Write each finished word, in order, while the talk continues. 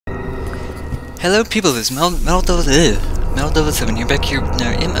Hello people, this is Metal Devil 7 here, back here with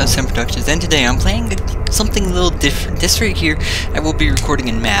MO7 Productions, and today I'm playing something a little different. This right here, I will be recording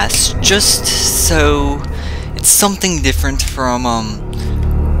in mass, just so it's something different from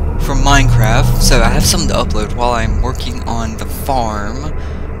Minecraft. So I have something to upload while I'm working on the farm,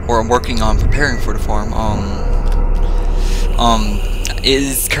 or I'm working on preparing for the farm. It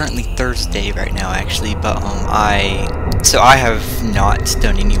is currently Thursday right now, actually, but I have not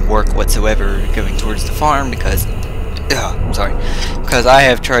done any work whatsoever going towards the farm because I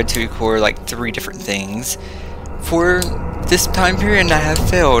have tried to record like 3 different things for this time period and I have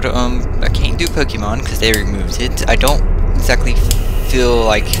failed. I can't do Pokemon because they removed it. I don't exactly feel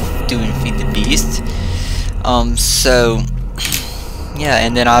like doing Feed the Beast. So yeah,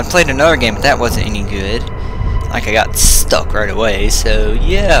 and then I played another game, but that wasn't any good. Like, I got stuck right away, so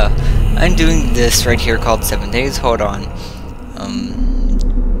yeah, I'm doing this right here called 7 Days. Hold on.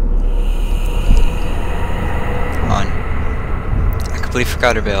 I completely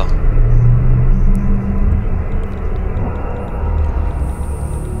forgot her bell.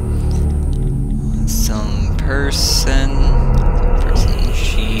 Some person,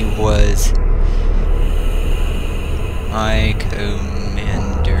 she was my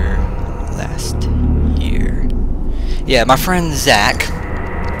commander last year. Yeah, my friend Zach,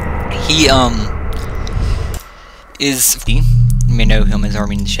 he is, you may know him as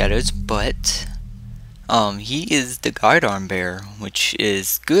Army in the Shadows, but he is the guide arm bearer, which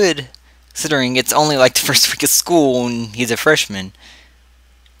is good considering it's only like the first week of school and he's a freshman.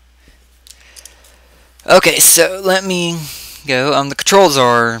 Okay, so let me go. The controls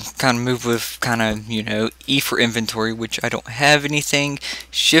are kind of moved with kind of, you know, E for inventory, which I don't have anything,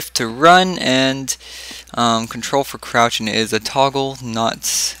 shift to run, and control for crouching is a toggle,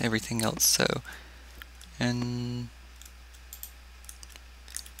 not everything else. So, and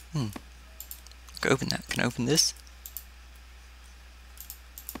can I open that? Can I open this?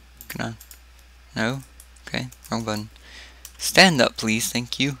 Can I? No? Okay, wrong button. Stand up, please,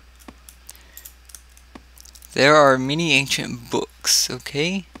 thank you. There are many ancient books,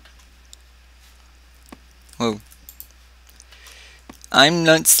 okay? Whoa. I'm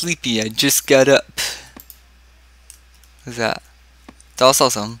not sleepy, I just got up. What's that? It's also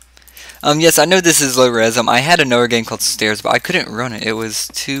awesome. Yes, I know this is low res. I had another game called Stairs, but I couldn't run it. It was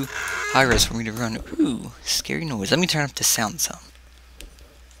too high res for me to run it. Ooh, scary noise. Let me turn up the sound some.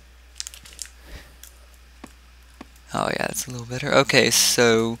 Oh yeah, that's a little better. Okay,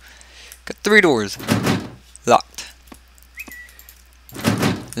 so got 3 doors. Locked.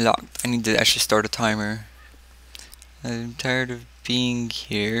 Locked. I need to actually start a timer. I'm tired of being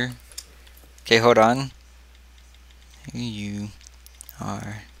here. Okay, hold on. You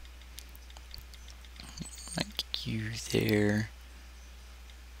are like you there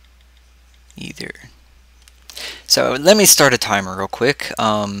either. So let me start a timer real quick.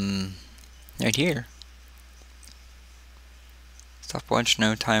 Right here. Stopwatch,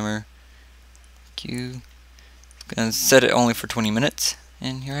 no timer. Q. Gonna set it only for 20 minutes,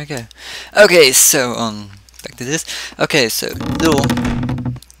 and here I go. Okay, so back to this. Okay, so little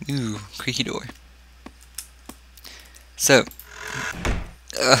creaky door. So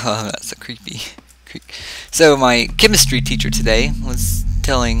that's a creepy creak. So my chemistry teacher today was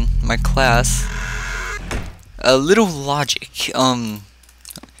telling my class a little logic.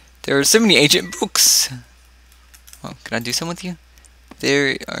 There are so many ancient books. Oh, can I do something with you?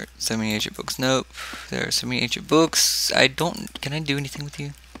 There are so many ancient books. Nope. There are so many ancient books. Can I do anything with you?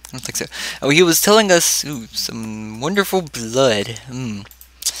 I don't think so. Oh, he was telling us, some wonderful blood.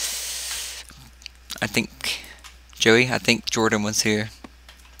 I think, Joey, I think Jordan was here.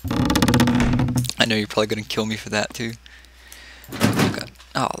 I know you're probably going to kill me for that, too. Okay.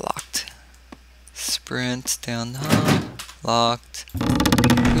 Oh, locked. Sprint down the hall. Locked.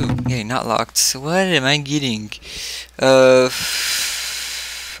 Ooh, yay, not locked. So what am I getting?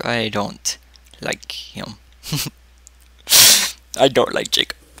 I don't like him. I don't like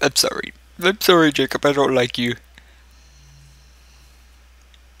Jacob. I'm sorry. I'm sorry, Jacob. I don't like you.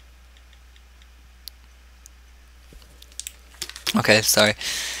 Okay, sorry.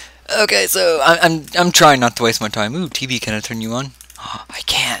 Okay, so I'm trying not to waste my time. Ooh, TV, can I turn you on? Oh, I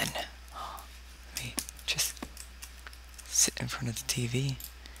can. Let me just sit in front of the TV.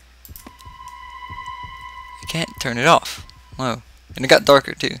 I can't turn it off. Whoa. And it got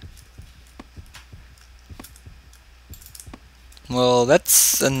darker too. Well,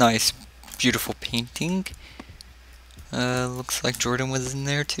 that's a nice, beautiful painting. Looks like Jordan was in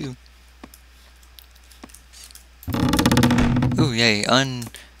there too. Ooh, yay,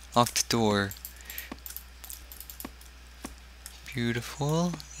 unlocked door.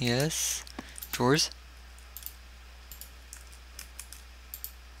 Beautiful, yes. drawers.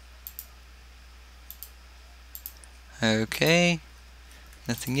 Okay.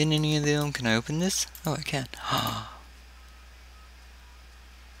 Nothing in any of them. Can I open this? Oh, I can. I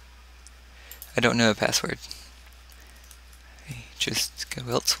don't know a password. Okay, just go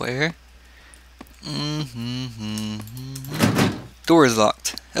elsewhere. Door is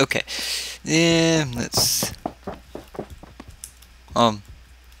locked. Okay. Yeah, let's...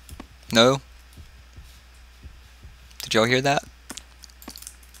 No? Did y'all hear that?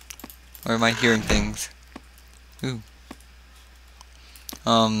 Or am I hearing things? Ooh.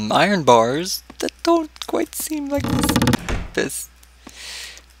 Iron bars that don't quite seem like this.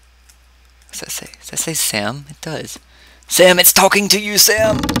 What's that say? Does that say Sam? It does. Sam, it's talking to you,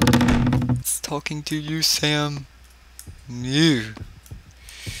 Sam! It's talking to you, Sam. Ew.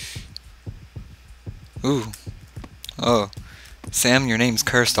 Ooh. Oh. Sam, your name's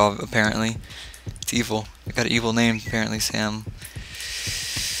cursed, apparently. It's evil. You got an evil name, apparently, Sam.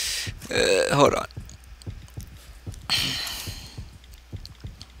 Hold on.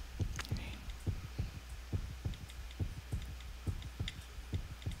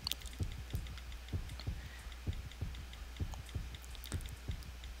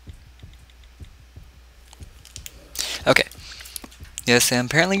 Okay. Yes, Sam,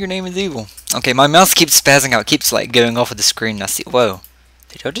 apparently your name is evil. Okay, my mouse keeps spazzing out. It keeps, like, going off of the screen. I see. Whoa.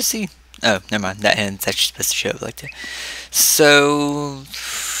 Did y'all just see? Oh, never mind. That hand's actually supposed to show like that. So...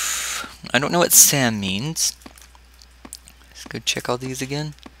 I don't know what Sam means. Let's go check all these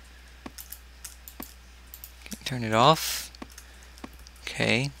again. Okay, turn it off.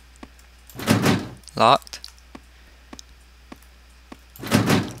 Okay. Locked.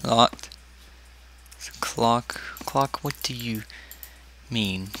 Locked. So clock. Clock, what do you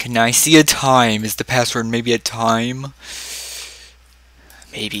mean? Can I see a time? Is the password maybe a time?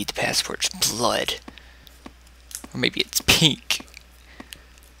 Maybe the password's blood. Or maybe it's pink.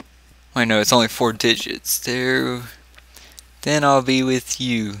 I know, it's only 4 digits. There. Then I'll be with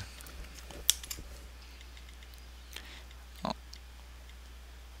you. Oh.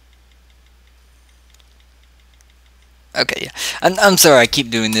 Okay, yeah. I'm sorry I keep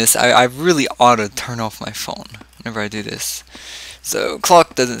doing this. I really ought to turn off my phone whenever I do this. So,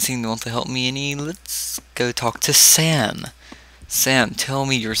 clock doesn't seem to want to help me any. Let's go talk to Sam. Sam, tell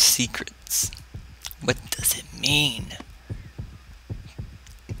me your secrets. What does it mean?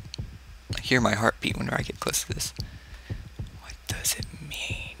 I hear my heartbeat whenever I get close to this. What does it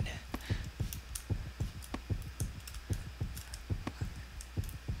mean?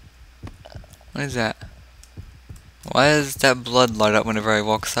 What is that? Why does that blood light up whenever I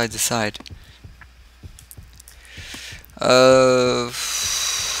walk side to side?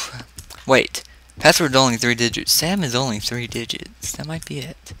 Wait. Password's only 3 digits. Sam is only 3 digits. That might be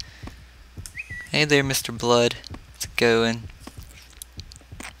it. Hey there, Mr. Blood. How's it going?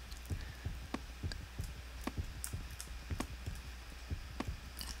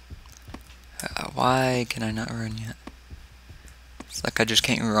 Why can I not run yet? It's like I just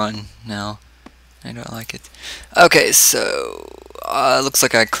can't run now. I don't like it. Okay, so looks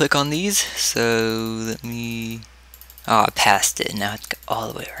like I click on these. So let me. Oh, I passed it. Now it's go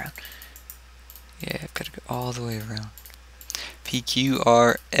all the way around. Yeah, I've got to go all the way around.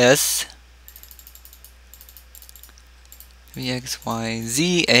 PQRS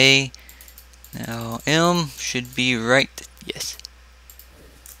VXYZA. Now M should be right. Yes.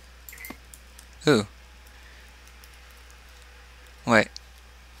 Ooh. Wait.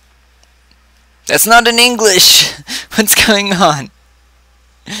 That's not in English! What's going on?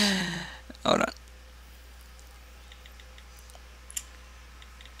 Hold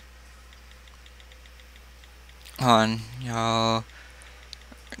on. Y'all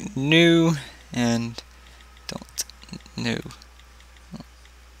new and don't know.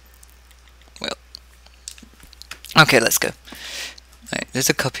 Well. Okay, let's go. Alright, there's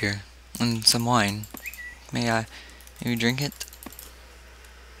a cup here. And some wine. May I maybe drink it?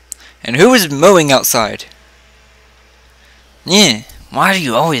 And who is mowing outside? Yeah, why do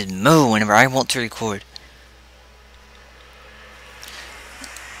you always mow whenever I want to record?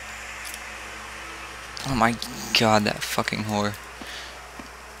 Oh my god, that fucking whore.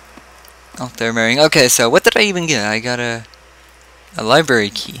 Out there marrying. Okay, so what did I even get? I got a library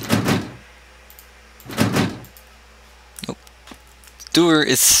key. Nope. Door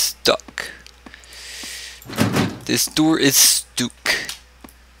is stuck. This door is stuck.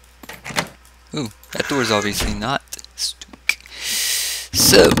 Ooh, that door is obviously not stuck.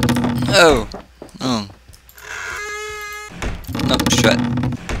 So, no, shut.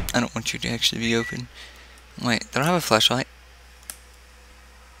 I don't want you to actually be open. Wait, don't I have a flashlight?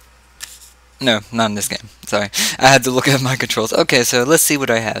 No, not in this game. Sorry. I had to look at my controls. Okay, so let's see what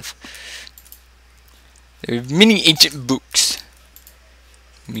I have. There are many ancient books.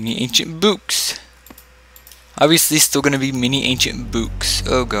 Many ancient books. Obviously, still gonna be many ancient books.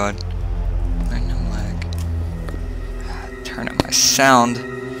 Oh god. Random lag. Turn up my sound.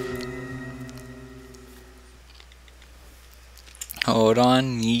 Hold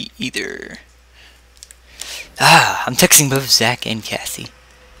on, me either. I'm texting both Zach and Cassie.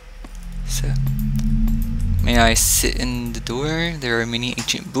 So, may I sit in the door? There are many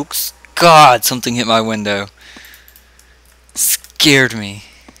ancient books. God, something hit my window. Scared me.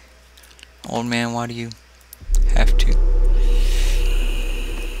 Old man, why do you have to?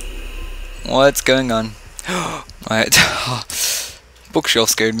 What's going on? What? Bookshelf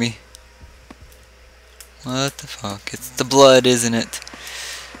scared me. What the fuck? It's the blood, isn't it?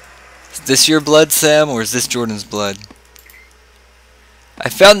 Is this your blood, Sam, or is this Jordan's blood? I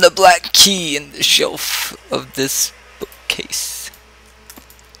found the black key in the shelf of this bookcase.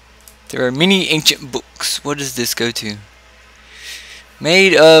 There are many ancient books. What does this go to?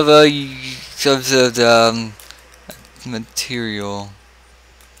 Made of material.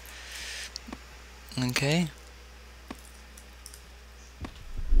 Okay.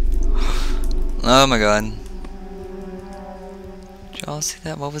 Oh my god. Did y'all see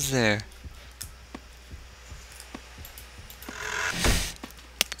that? What was there?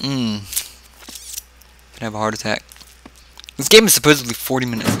 Gonna have a heart attack. This game is supposedly 40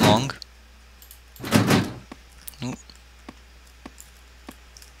 minutes long. Nope.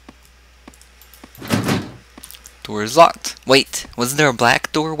 Door is locked. Wait, wasn't there a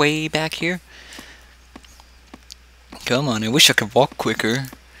black door way back here? Come on, I wish I could walk quicker.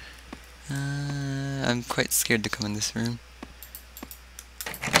 I'm quite scared to come in this room.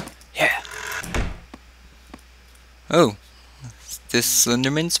 Yeah. Oh, is this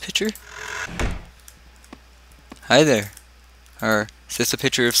Slenderman's picture? Hi there. Or is this a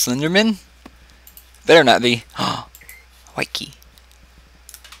picture of Slenderman? Better not be. White key.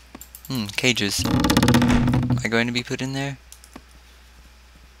 Cages. Am I going to be put in there?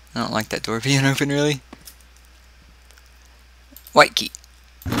 I don't like that door being open, really. White key.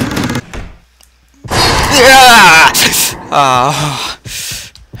 Oh.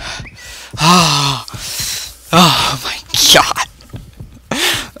 Oh my god.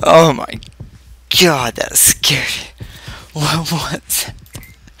 Oh my god, that scared me. What was that?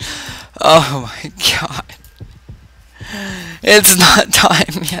 Oh my god. It's not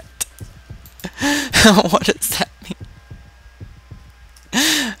time yet. What does that mean?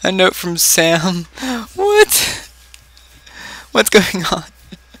 A note from Sam. What? What's going on?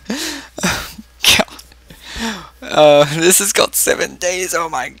 Oh god. This is called 7 days. Oh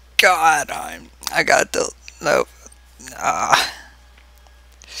my god. I got to no.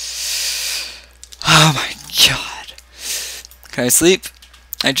 Oh my god. Can I sleep?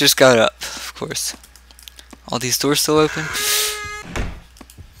 I just got up, of course. All these doors still open?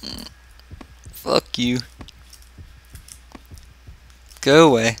 Fuck you. Go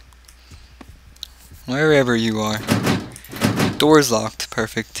away. Wherever you are. Door's locked.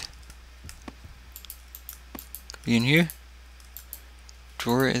 Perfect. Be in here?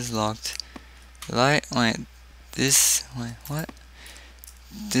 Drawer is locked. Wait, this, what?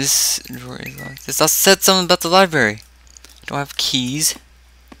 This drawer is locked. This, I said something about the library. I don't have keys.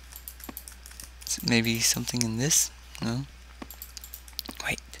 Maybe something in this? No?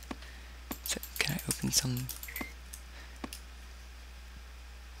 Wait. Can I open some?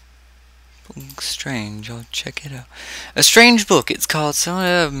 Book strange. I'll check it out. A strange book. It's called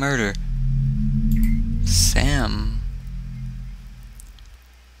Some Murder. Sam.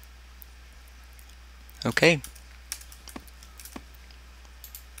 Okay.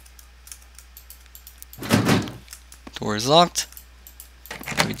 Door is locked.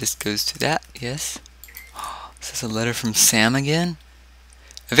 Maybe this goes to that. Yes. Is this a letter from Sam again?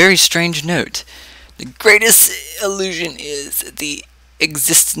 A very strange note. The greatest illusion is the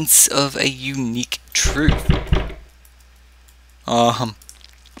existence of a unique truth. No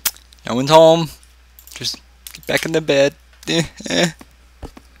one's home. Just get back in the bed. This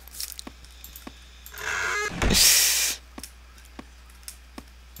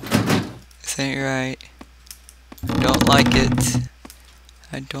ain't right. I don't like it.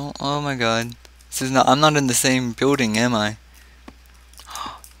 I don't. Oh my god. This is not. I'm not in the same building, am I?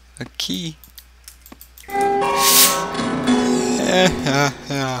 A key.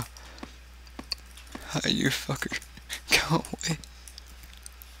 You fucker. Go away.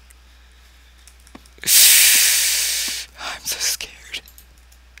 I'm so scared.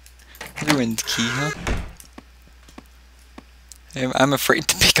 Ruined key, huh? I'm afraid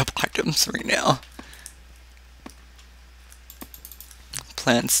to pick up items right now.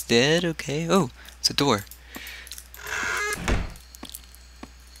 Plant's dead, okay. Oh, it's a door.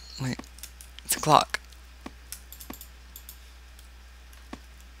 Wait, it's a clock.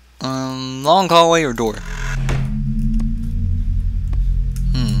 Long hallway or door?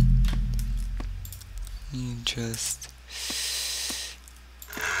 You just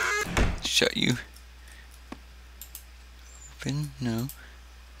shut you. Open? No.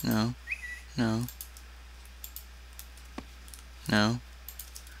 No. No. No.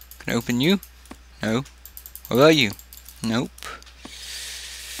 Can I open you? No. What about you? Nope.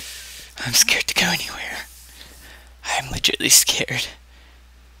 I'm scared to go anywhere. I'm legitimately scared.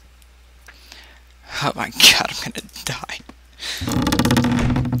 Oh my god, I'm gonna die.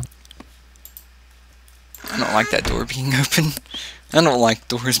 I don't like that door being open. I don't like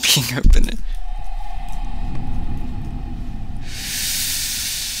doors being open.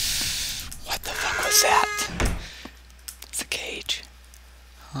 What the fuck was that? It's a cage.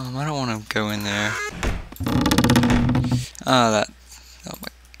 I don't want to go in there. Oh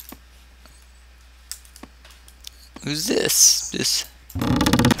my. Who's this? This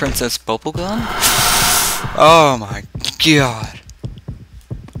Princess Bubblegum? Oh my god.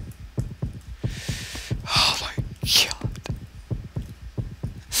 Oh my god.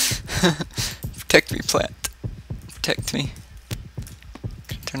 Protect me, plant. Protect me.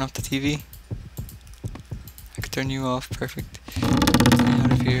 Can I turn off the TV? I can turn you off. Perfect. Get me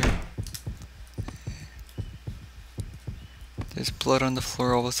out of here. There's blood on the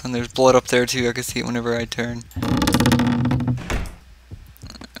floor all of a sudden. There's blood up there too. I can see it whenever I turn. Oh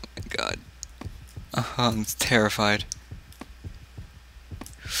my god. I'm terrified.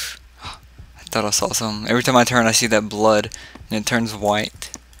 I thought I saw some. Every time I turn I see that blood and it turns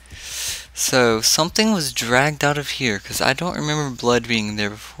white. So something was dragged out of here because I don't remember blood being there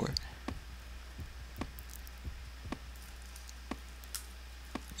before.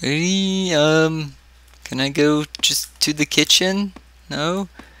 Can I go just to the kitchen? No?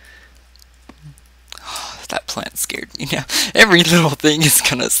 Oh, that plant scared me now. Every little thing is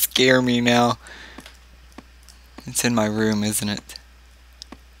gonna scare me now. It's in my room, isn't it?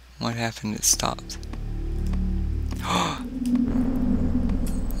 What happened? It stopped.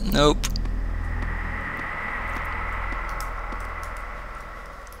 Nope.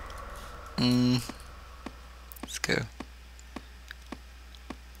 Let's go.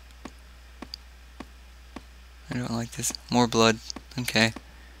 I don't like this. More blood. Okay.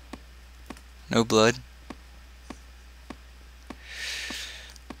 No blood.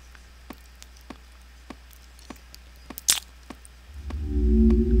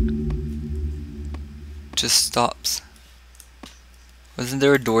 Just stops. Wasn't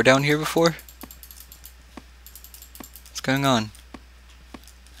there a door down here before? What's going on?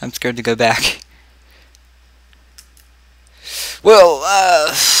 I'm scared to go back. Well,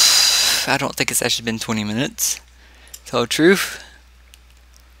 I don't think it's actually been 20 minutes. Tell the truth.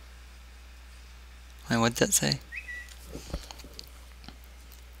 Wait, what did that say?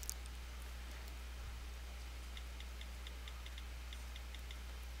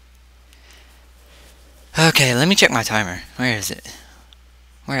 Okay, let me check my timer. Where is it?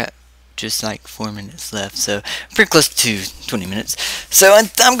 We're at just like 4 minutes left, so pretty close to 20 minutes. So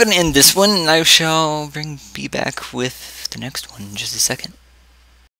I'm going to end this one, and I shall be back with the next one in just a second.